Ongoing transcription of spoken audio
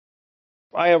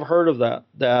I have heard of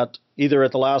that either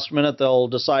at the last minute they'll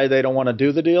decide they don't want to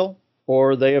do the deal,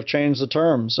 or they have changed the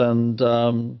terms, and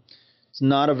it's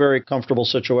not a very comfortable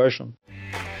situation.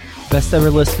 Best ever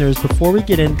listeners, before we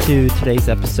get into today's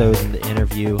episode and the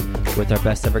interview with our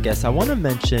best ever guest, I want to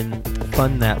mention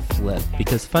Fund That Flip,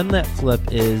 because Fund That Flip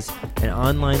is an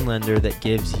online lender that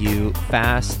gives you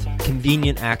fast,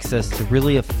 convenient access to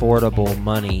really affordable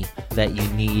money that you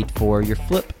need for your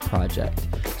flip project.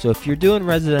 So if you're doing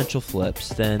residential flips,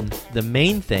 then the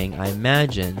main thing I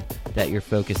imagine that you're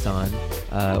focused on,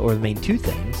 or the main two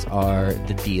things, are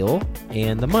the deal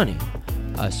and the money.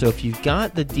 So if you've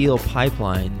got the deal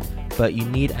pipeline, but you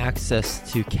need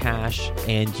access to cash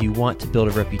and you want to build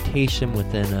a reputation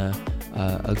within a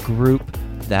group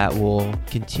that will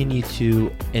continue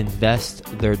to invest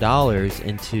their dollars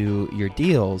into your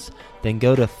deals, then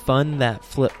go to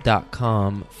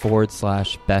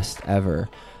fundthatflip.com/best ever.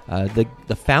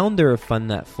 The founder of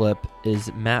Fund That Flip is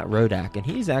Matt Rodak, and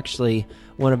he's actually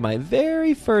one of my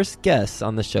very first guests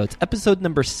on the show. It's episode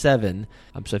number 7.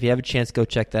 So if you have a chance, go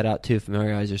check that out too.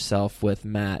 Familiarize yourself with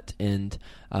Matt and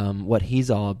what he's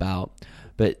all about.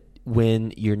 But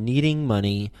when you're needing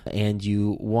money and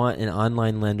you want an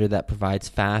online lender that provides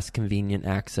fast, convenient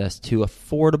access to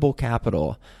affordable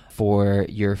capital for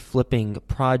your flipping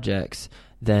projects,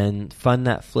 then Fund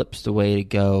That Flip's the way to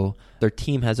go. Their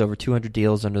team has over 200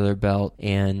 deals under their belt,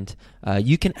 and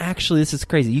you can actually, this is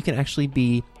crazy, you can actually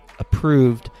be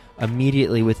approved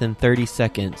immediately within 30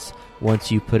 seconds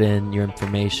once you put in your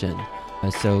information.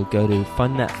 So go to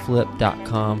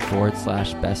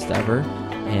fundthatflip.com/best ever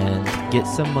and get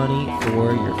some money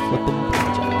for your flipping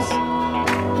projects.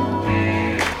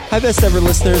 Hi, best ever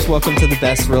listeners. Welcome to the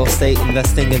best real estate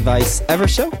investing advice ever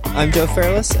show. I'm Joe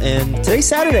Fairless, and today's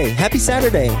Saturday. Happy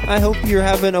Saturday. I hope you're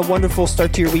having a wonderful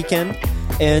start to your weekend.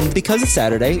 And because it's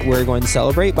Saturday, we're going to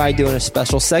celebrate by doing a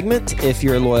special segment. If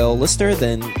you're a loyal listener,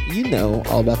 then you know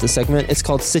all about this segment. It's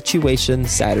called Situation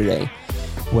Saturday,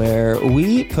 where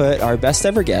we put our best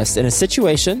ever guest in a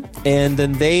situation, and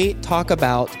then they talk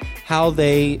about how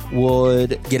they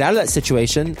would get out of that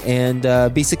situation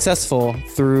and be successful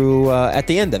through at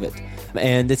the end of it.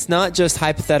 And it's not just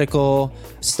hypothetical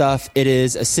stuff. It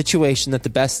is a situation that the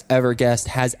best ever guest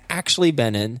has actually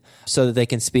been in so that they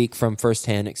can speak from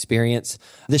firsthand experience.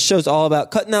 This show's all about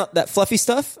cutting out that fluffy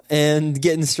stuff and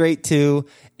getting straight to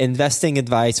investing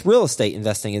advice, real estate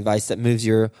investing advice that moves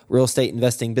your real estate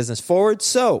investing business forward.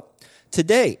 So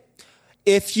today,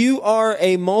 if you are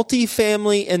a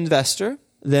multifamily investor,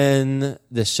 then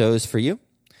this show is for you.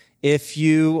 If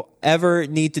you ever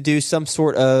need to do some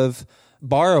sort of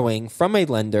borrowing from a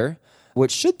lender,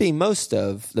 which should be most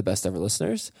of the best ever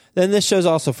listeners, then this show's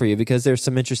also for you because there's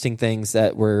some interesting things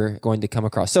that we're going to come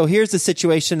across. So here's the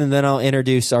situation, and then I'll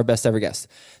introduce our best ever guest.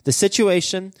 The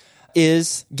situation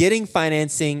is getting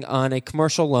financing on a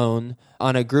commercial loan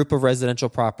on a group of residential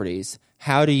properties.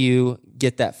 How do you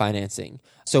get that financing?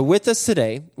 So with us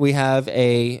today, we have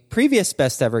a previous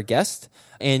best ever guest,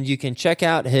 and you can check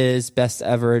out his best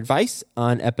ever advice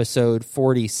on episode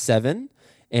 47.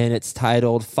 And it's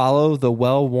titled Follow the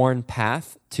Well-Worn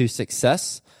Path to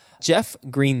Success. Jeff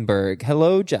Greenberg.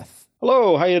 Hello, Jeff.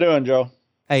 Hello. How you doing, Joe?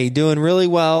 Hey, doing really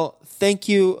well. Thank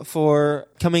you for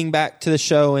coming back to the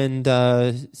show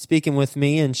and speaking with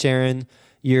me and sharing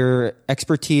your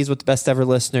expertise with the best ever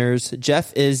listeners.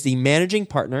 Jeff is the managing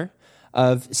partner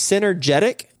of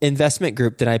Synergetic Investment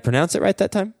Group. Did I pronounce it right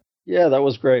that time? Yeah, that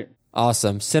was great.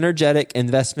 Awesome. Synergetic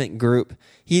Investment Group.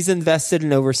 He's invested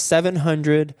in over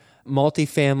 700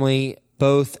 multifamily,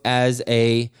 both as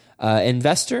a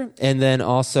investor and then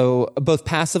also both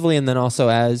passively and then also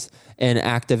as an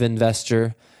active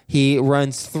investor. He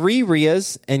runs 3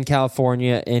 RIAs in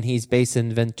California, and he's based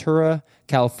in Ventura,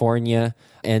 California.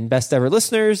 And best ever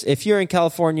listeners, if you're in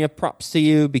California, props to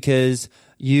you because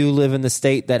you live in the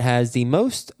state that has the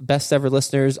most best ever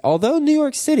listeners. Although New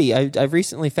York City, I've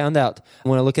recently found out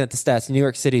when I'm looking at the stats, New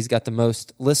York City's got the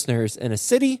most listeners in a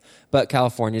city, but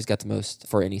California's got the most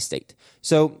for any state.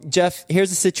 So Jeff, here's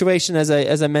the situation. As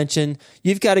I mentioned,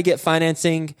 you've got to get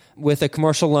financing with a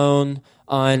commercial loan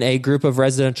on a group of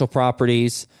residential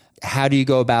properties. How do you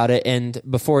go about it? And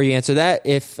before you answer that,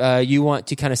 if you want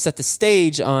to kind of set the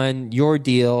stage on your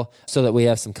deal so that we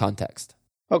have some context.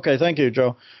 Okay, thank you,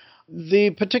 Joe. The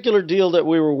particular deal that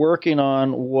we were working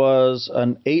on was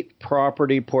an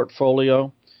 8-property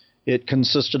portfolio. It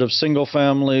consisted of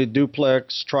single-family,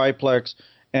 duplex, triplex,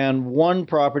 and 1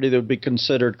 property that would be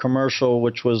considered commercial,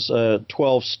 which was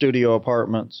 12 studio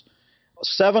apartments.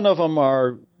 7 of them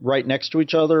are right next to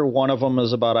each other. 1 of them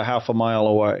is about a half a mile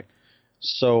away.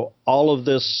 So all of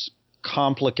this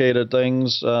complicated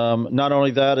things. Not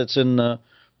only that, it's in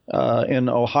in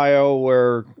Ohio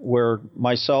where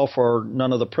myself or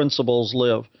none of the principals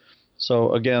live.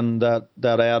 So again, that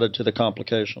added to the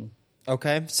complication.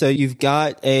 Okay, so you've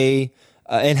got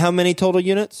and how many total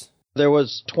units? There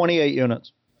was 28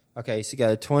 units. Okay, so you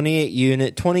got a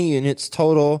 20 units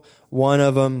total. One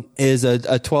of them is a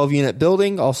 12-unit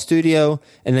building, all studio,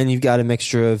 and then you've got a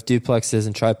mixture of duplexes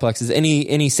and triplexes.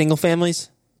 Any single families?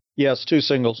 Yes, 2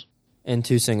 singles. And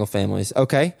 2 single families.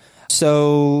 Okay.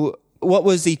 So what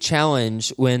was the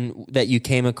challenge that you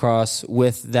came across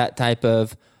with that type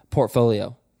of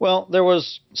portfolio? Well, there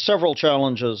was several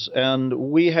challenges,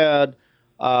 and we had,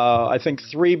 I think,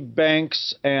 3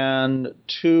 banks and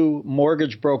 2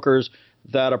 mortgage brokers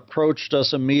that approached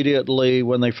us immediately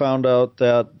when they found out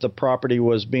that the property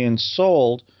was being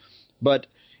sold, but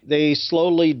they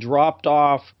slowly dropped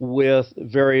off with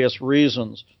various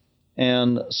reasons.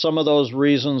 And some of those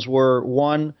reasons were,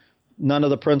 one, none of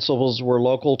the principals were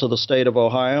local to the state of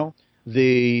Ohio.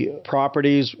 The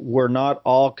properties were not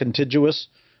all contiguous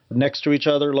next to each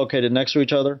other, located next to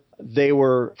each other. They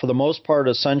were, for the most part,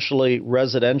 essentially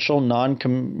residential,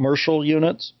 non-commercial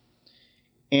units.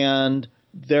 And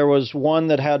there was one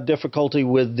that had difficulty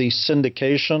with the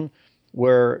syndication,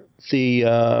 where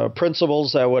the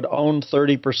principals that would own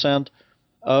 30%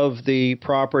 of the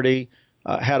property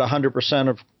had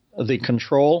 100% of the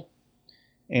control.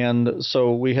 And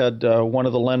so we had one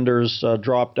of the lenders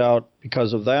dropped out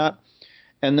because of that.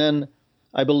 And then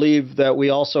I believe that we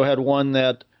also had one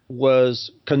that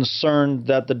was concerned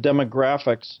that the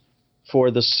demographics for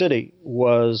the city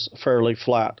was fairly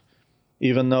flat,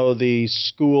 even though the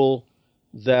school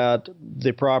that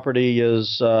the property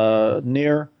is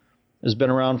near has been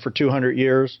around for 200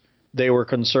 years. They were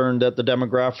concerned that the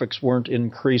demographics weren't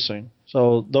increasing.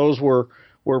 So those were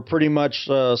pretty much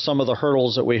some of the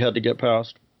hurdles that we had to get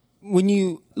past. When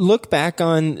you look back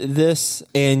on this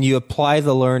and you apply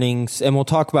the learnings, and we'll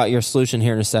talk about your solution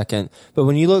here in a second, but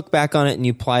when you look back on it and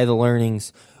you apply the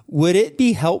learnings, would it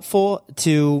be helpful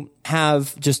to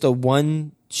have just a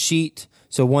one sheet,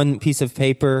 so one piece of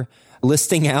paper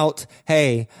listing out,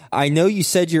 hey, I know you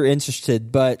said you're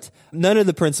interested, but none of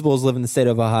the principals live in the state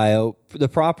of Ohio. The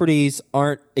properties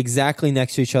aren't exactly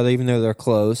next to each other, even though they're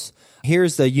close.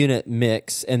 Here's the unit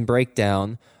mix and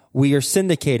breakdown. We are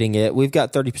syndicating it. We've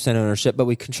got 30% ownership, but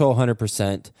we control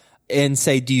 100%. And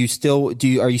say,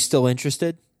 are you still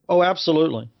interested? Oh,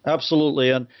 absolutely. Absolutely.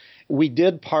 And we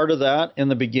did part of that in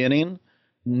the beginning.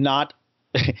 Not,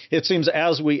 it seems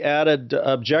as we added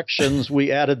objections,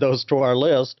 we added those to our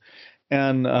list.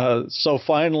 And so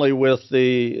finally, with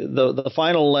the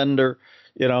final lender,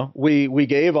 we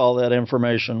gave all that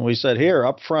information. We said, here,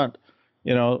 up front,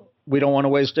 we don't want to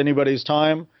waste anybody's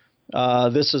time.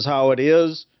 This is how it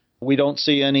is. We don't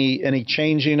see any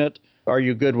changing it. Are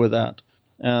you good with that?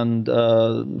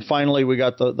 And finally, we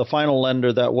got the final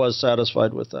lender that was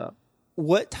satisfied with that.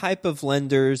 What type of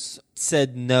lenders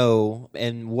said no,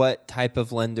 and what type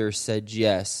of lenders said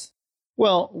yes?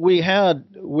 Well, we had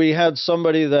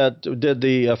somebody that did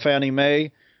the Fannie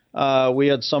Mae. We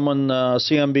had someone,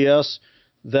 CMBS,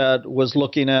 that was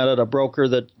looking at it, a broker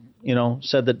that,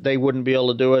 said that they wouldn't be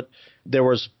able to do it. There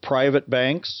was private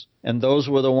banks, and those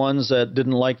were the ones that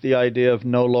didn't like the idea of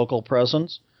no local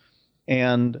presence.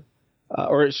 Those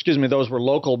were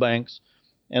local banks.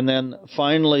 And then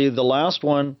finally, the last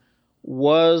one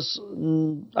was,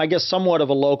 I guess, somewhat of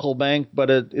a local bank,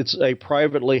 but it's a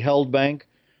privately held bank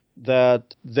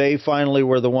that they finally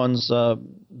were the ones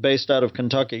based out of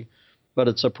Kentucky. But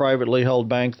it's a privately held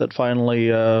bank that finally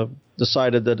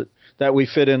decided that we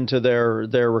fit into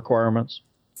their requirements.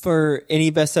 For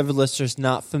any Best Ever listeners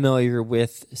not familiar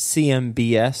with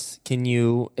CMBS, can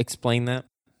you explain that?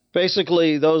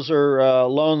 Basically, those are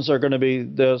loans are going to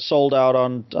be sold out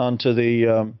onto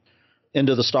the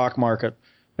into the stock market.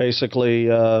 Basically,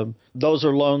 those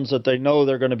are loans that they know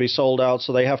they're going to be sold out,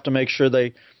 so they have to make sure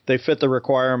they fit the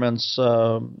requirements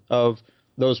of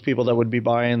those people that would be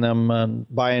buying them and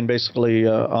buying basically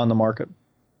on the market.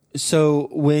 So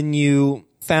when you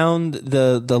found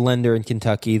the lender in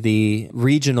Kentucky, the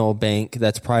regional bank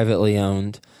that's privately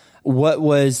owned, what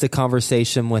was the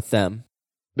conversation with them?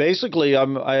 Basically,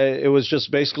 it was just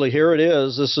basically, here it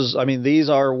is. These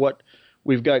are what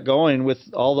we've got going with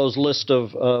all those list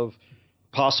of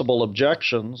possible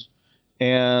objections.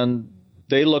 And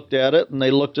they looked at it and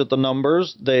they looked at the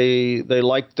numbers. They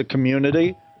liked the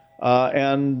community,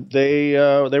 and they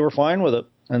were fine with it.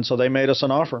 And so they made us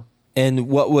an offer.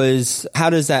 And how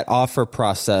does that offer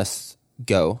process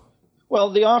go?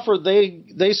 Well, the offer,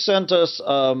 they sent us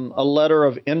a letter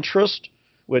of interest,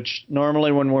 which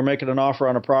normally when we're making an offer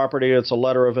on a property, it's a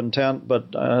letter of intent,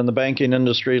 but in the banking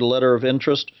industry, a letter of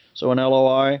interest, so an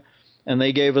LOI. and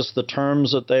they gave us the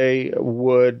terms that they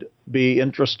would be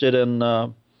interested in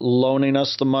loaning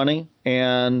us the money.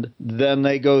 And then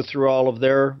they go through all of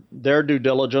their due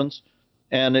diligence.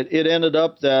 And it ended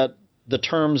up that the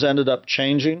terms ended up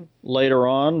changing later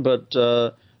on, but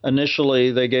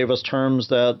initially they gave us terms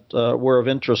that were of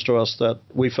interest to us that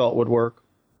we felt would work.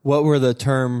 What were the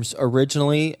terms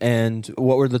originally, and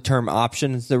what were the term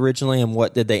options originally, and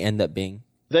what did they end up being?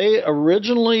 They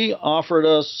originally offered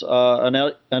us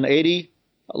an 80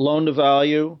 loan to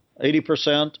value,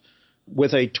 80%,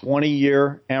 with a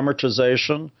 20-year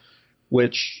amortization,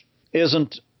 which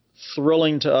isn't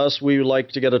thrilling to us. We like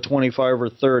to get a 25 or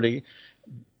 30.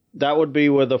 That would be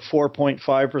with a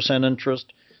 4.5%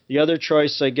 interest. The other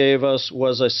choice they gave us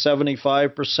was a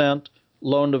 75%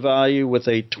 loan to value with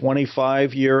a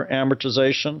 25-year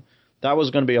amortization. That was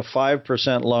going to be a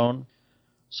 5% loan.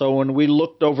 So when we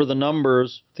looked over the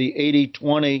numbers, the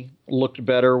 80-20 looked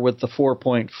better with the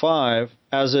 4.5.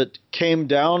 As it came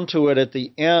down to it at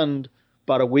the end,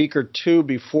 about a week or two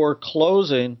before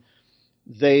closing,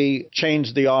 they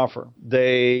changed the offer.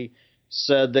 They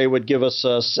said they would give us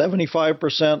a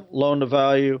 75% loan to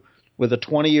value with a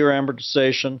 20-year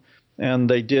amortization, and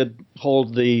they did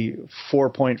hold the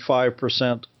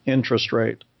 4.5% interest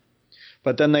rate.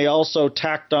 But then they also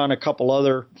tacked on a couple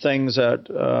other things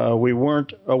that we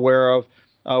weren't aware of.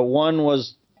 One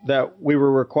was that we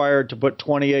were required to put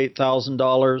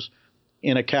 $28,000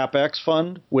 in a CapEx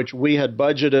fund, which we had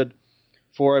budgeted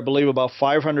for, I believe, about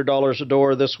 $500 a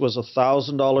door. This was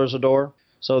 $1,000 a door,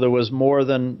 so there was more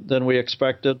than we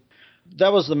expected.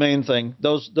 That was the main thing.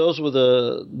 Those were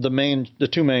the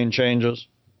two main changes.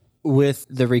 With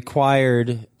the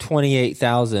required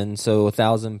 $28,000, so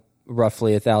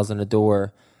roughly $1,000 a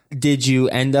door, did you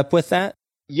end up with that?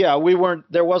 Yeah,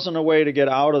 there wasn't a way to get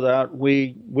out of that.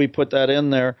 We put that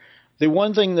in there. The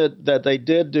one thing that they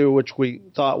did do, which we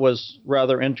thought was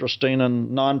rather interesting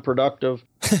and non-productive,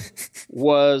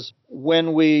 was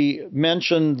when we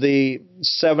mentioned the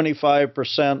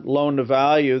 75% loan to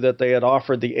value that they had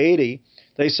offered the 80,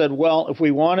 they said, well, if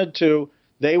we wanted to,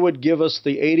 they would give us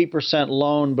the 80%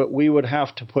 loan, but we would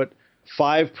have to put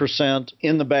 5%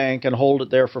 in the bank and hold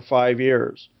it there for 5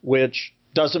 years, which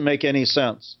doesn't make any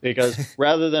sense, because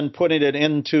rather than putting it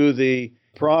into the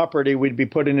property, we'd be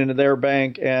putting it into their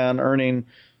bank and earning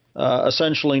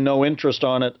essentially no interest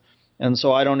on it. And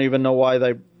so I don't even know why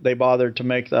they bothered to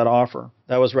make that offer.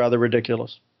 That was rather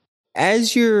ridiculous.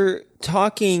 As you're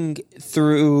talking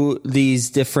through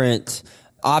these different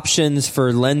options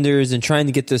for lenders and trying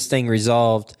to get this thing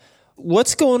resolved,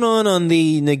 what's going on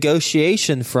the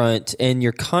negotiation front and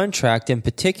your contract in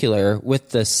particular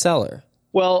with the seller?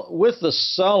 Well, with the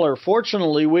seller,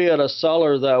 fortunately, we had a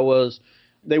seller that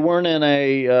they weren't in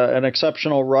an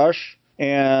exceptional rush,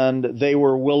 and they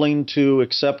were willing to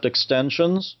accept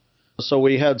extensions. So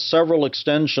we had several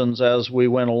extensions as we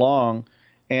went along,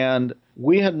 and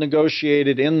we had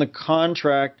negotiated in the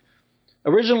contract.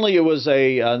 Originally, it was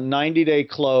a 90-day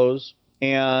close,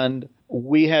 and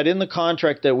we had in the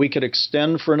contract that we could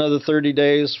extend for another 30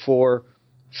 days for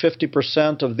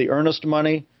 50% of the earnest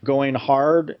money going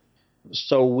hard.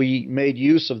 So we made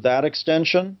use of that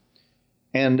extension.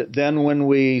 And then when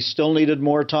we still needed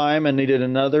more time and needed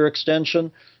another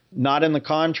extension, not in the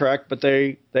contract, but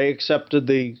they accepted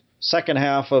the second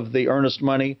half of the earnest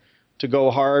money to go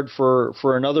hard for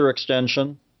another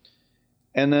extension.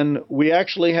 And then we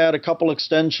actually had a couple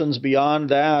extensions beyond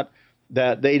that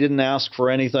they didn't ask for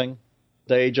anything.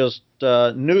 They just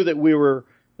knew that we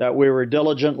were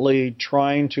diligently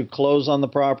trying to close on the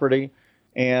property,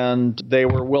 and they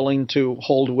were willing to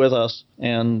hold with us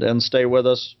and stay with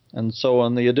us. And so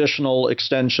on the additional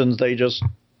extensions, they just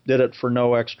did it for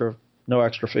no extra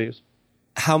fees.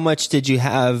 How much did you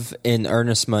have in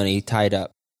earnest money tied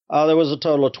up? There was a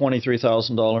total of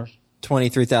 $23,000.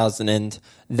 $23,000, and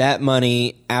that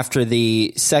money after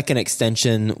the second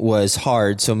extension was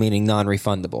hard, so meaning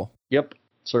non-refundable. Yep,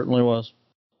 certainly was.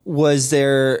 Was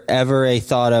there ever a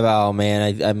thought of, oh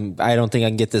man, I don't think I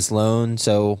can get this loan,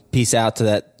 so peace out to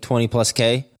that 20 plus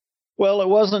K? Well, it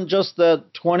wasn't just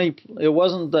that 20. It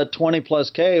wasn't that 20 plus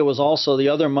K. It was also the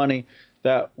other money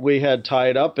that we had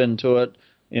tied up into it.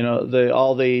 You know,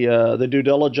 the due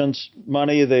diligence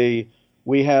money.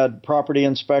 We had property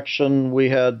inspection. We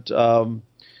had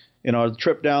a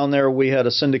trip down there. We had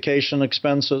a syndication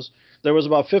expenses. There was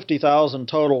about $50,000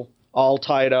 total, all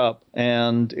tied up,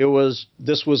 and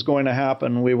this was going to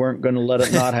happen. We weren't going to let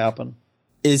it not happen.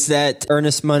 Is that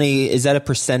earnest money? Is that a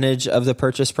percentage of the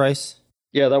purchase price?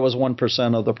 Yeah, that was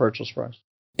 1% of the purchase price.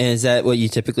 And is that what you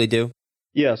typically do?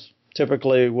 Yes.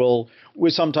 Typically, we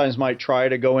sometimes might try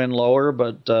to go in lower,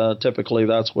 but typically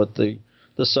that's what the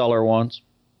seller wants.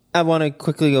 I want to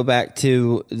quickly go back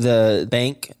to the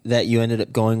bank that you ended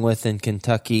up going with in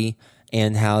Kentucky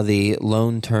and how the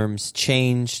loan terms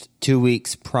changed 2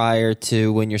 weeks prior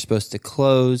to when you're supposed to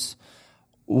close.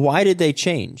 Why did they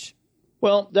change?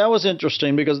 Well, that was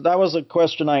interesting because that was a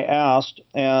question I asked,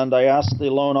 and I asked the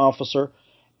loan officer.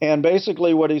 And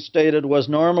basically what he stated was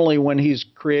normally when he's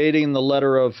creating the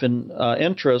letter of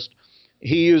interest,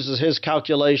 he uses his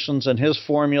calculations and his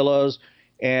formulas,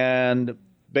 and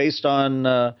based on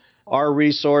our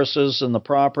resources and the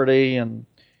property, and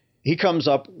he comes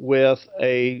up with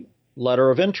a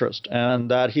letter of interest,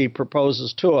 and that he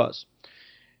proposes to us.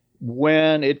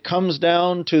 When it comes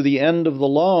down to the end of the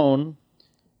loan,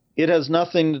 it has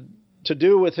nothing to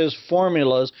do with his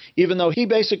formulas, even though he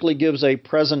basically gives a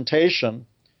presentation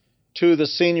to the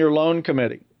senior loan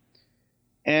committee,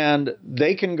 and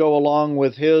they can go along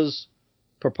with his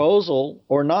proposal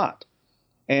or not.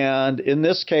 And in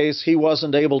this case, he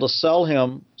wasn't able to sell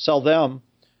them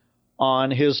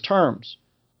on his terms,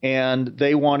 and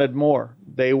they wanted more.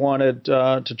 They wanted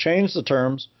to change the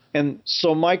terms. And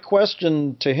so my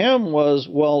question to him was,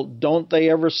 well, don't they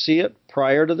ever see it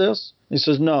prior to this? He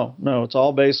says, no, it's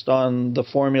all based on the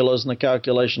formulas and the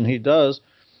calculation he does.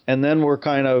 And then we're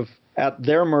kind of at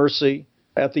their mercy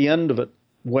at the end of it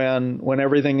when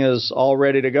everything is all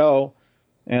ready to go.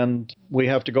 And we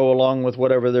have to go along with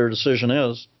whatever their decision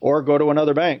is, or go to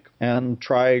another bank and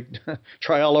try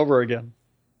all over again.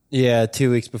 Yeah,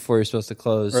 2 weeks before you're supposed to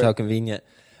close. Right. How convenient.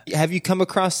 Have you come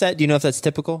across that? Do you know if that's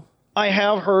typical? I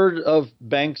have heard of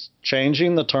banks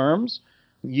changing the terms.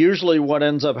 Usually what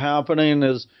ends up happening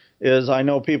is I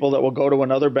know people that will go to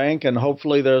another bank, and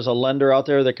hopefully there's a lender out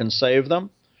there that can save them,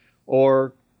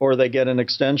 or they get an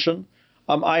extension.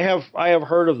 I have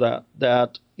heard of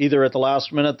that either at the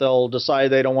last minute they'll decide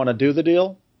they don't want to do the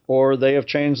deal, or they have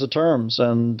changed the terms,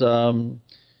 and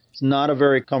it's not a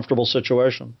very comfortable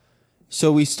situation.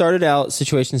 So we started out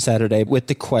Situation Saturday with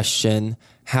the question,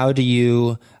 how do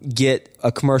you get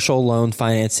a commercial loan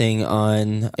financing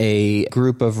on a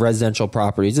group of residential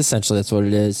properties? Essentially, that's what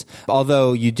it is,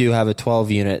 although you do have a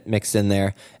 12-unit mixed in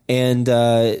there. And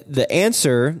the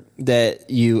answer that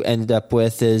you ended up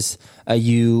with is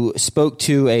you spoke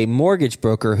to a mortgage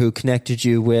broker who connected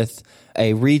you with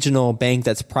a regional bank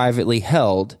that's privately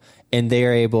held, and they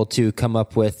are able to come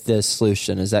up with this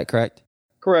solution. Is that correct?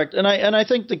 Correct. And I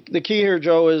think the key here,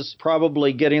 Joe, is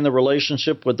probably getting the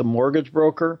relationship with the mortgage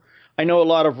broker. I know a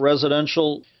lot of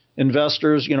residential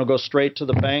investors, go straight to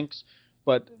the banks,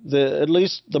 but at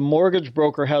least the mortgage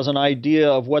broker has an idea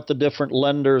of what the different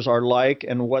lenders are like,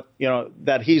 and what,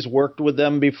 that he's worked with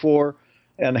them before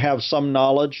and have some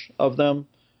knowledge of them.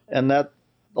 And that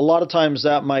a lot of times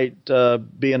that might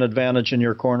be an advantage in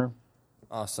your corner.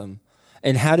 Awesome.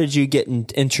 And how did you get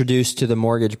introduced to the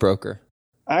mortgage broker?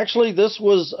 Actually, this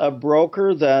was a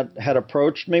broker that had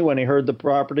approached me when he heard the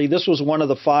property. This was one of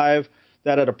the 5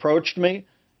 that had approached me,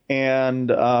 and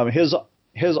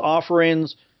his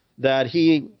offerings that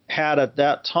he had at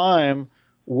that time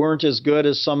weren't as good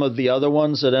as some of the other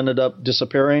ones that ended up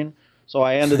disappearing. So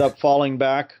I ended up falling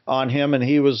back on him, and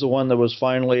he was the one that was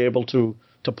finally able to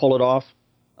pull it off.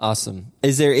 Awesome.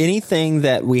 Is there anything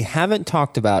that we haven't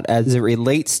talked about as it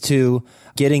relates to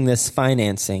getting this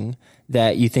financing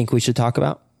that you think we should talk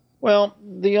about? Well,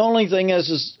 the only thing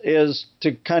is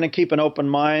to kind of keep an open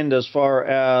mind as far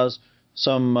as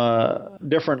some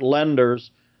different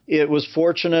lenders. It was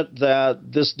fortunate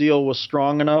that this deal was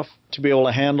strong enough to be able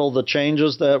to handle the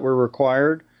changes that were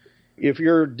required. If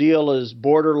your deal is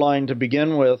borderline to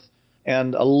begin with,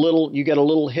 and you get a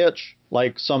little hitch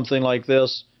like something like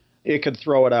this, it could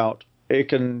throw it out. It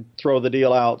can throw the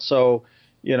deal out. So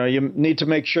you need to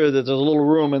make sure that there's a little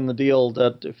room in the deal,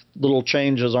 that if little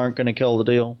changes aren't going to kill the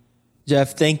deal.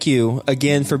 Jeff, thank you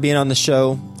again for being on the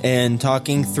show and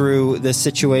talking through this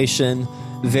situation.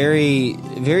 Very,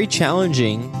 very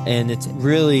challenging, and it's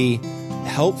really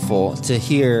helpful to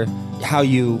hear how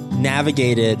you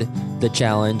navigated the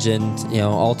challenge and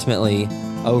ultimately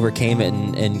overcame it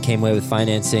and came away with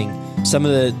financing. Some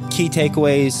of the key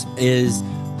takeaways is,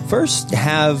 first,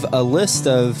 have a list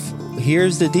of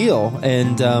here's the deal,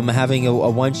 and having a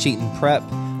one sheet and prep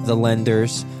the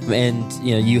lenders, and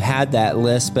you had that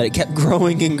list, but it kept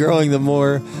growing and growing the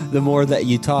more that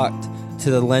you talked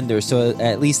to the lenders. So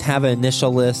at least have an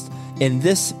initial list. In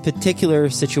this particular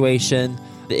situation,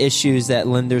 the issues that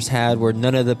lenders had were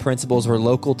none of the principals were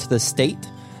local to the state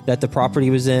that the property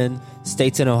was in.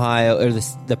 States in Ohio, or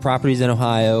the properties in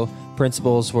Ohio,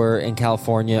 principals were in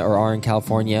California or are in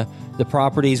California. The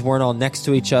properties weren't all next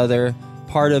to each other.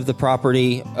 part of the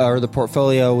property or the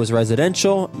portfolio was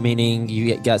residential, meaning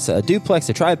you got a duplex,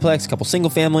 a triplex, a couple single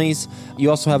families. You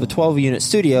also have a 12-unit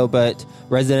studio, but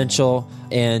residential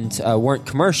and weren't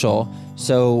commercial,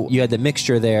 so you had the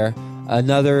mixture there.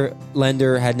 Another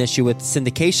lender had an issue with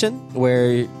syndication,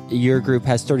 where your group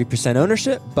has 30%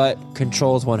 ownership, but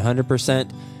controls 100%.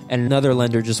 And another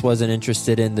lender just wasn't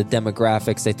interested in the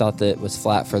demographics. They thought that it was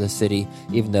flat for the city,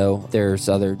 even though there's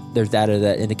data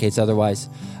that indicates otherwise.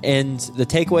 And the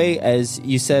takeaway, as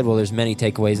you said, well, there's many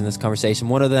takeaways in this conversation.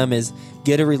 One of them is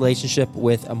get a relationship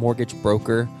with a mortgage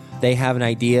broker. They have an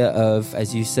idea of,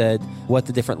 as you said, what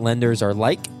the different lenders are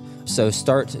like. So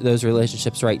start those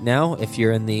relationships right now if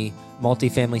you're in the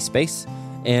multifamily space.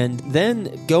 And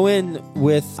then go in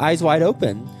with eyes wide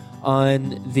open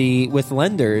with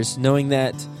lenders, knowing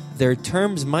that their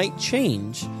terms might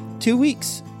change 2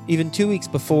 weeks, even 2 weeks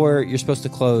before you're supposed to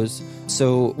close.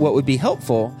 So what would be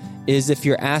helpful is if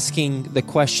you're asking the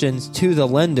questions to the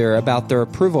lender about their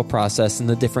approval process and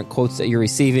the different quotes that you're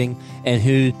receiving and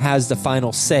who has the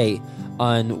final say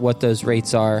on what those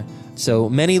rates are. So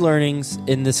many learnings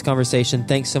in this conversation.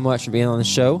 Thanks so much for being on the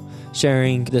show,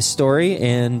 sharing this story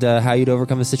and how you'd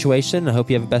overcome the situation. I hope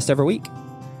you have a best ever week.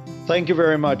 Thank you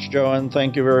very much, Joe, and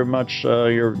thank you very much,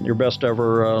 your best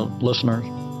ever listeners.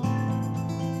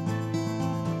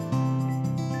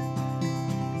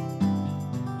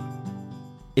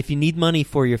 If you need money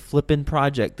for your flipping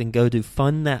project, then go to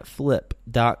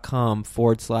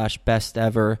fundthatflip.com/best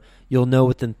ever. You'll know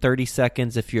within 30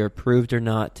 seconds if you're approved or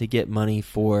not to get money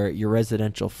for your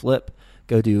residential flip.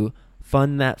 Go to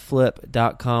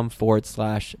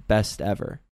fundthatflip.com/best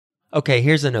ever. Okay,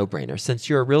 here's a no-brainer. Since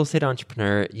you're a real estate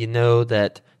entrepreneur, you know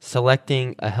that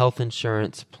selecting a health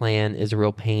insurance plan is a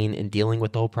real pain, and dealing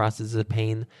with the whole process is a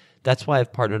pain. That's why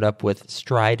I've partnered up with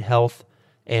Stride Health,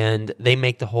 and they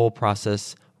make the whole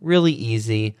process really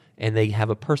easy, and they have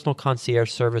a personal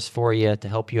concierge service for you to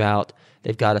help you out.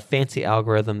 They've got a fancy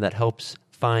algorithm that helps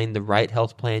find the right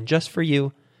health plan just for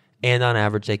you, and on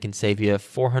average, they can save you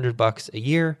 $400 a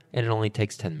year, and it only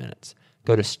takes 10 minutes.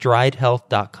 Go to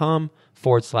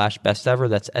stridehealth.com/best ever.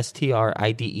 That's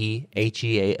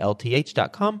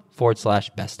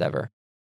STRIDEHEALTH.com/best ever.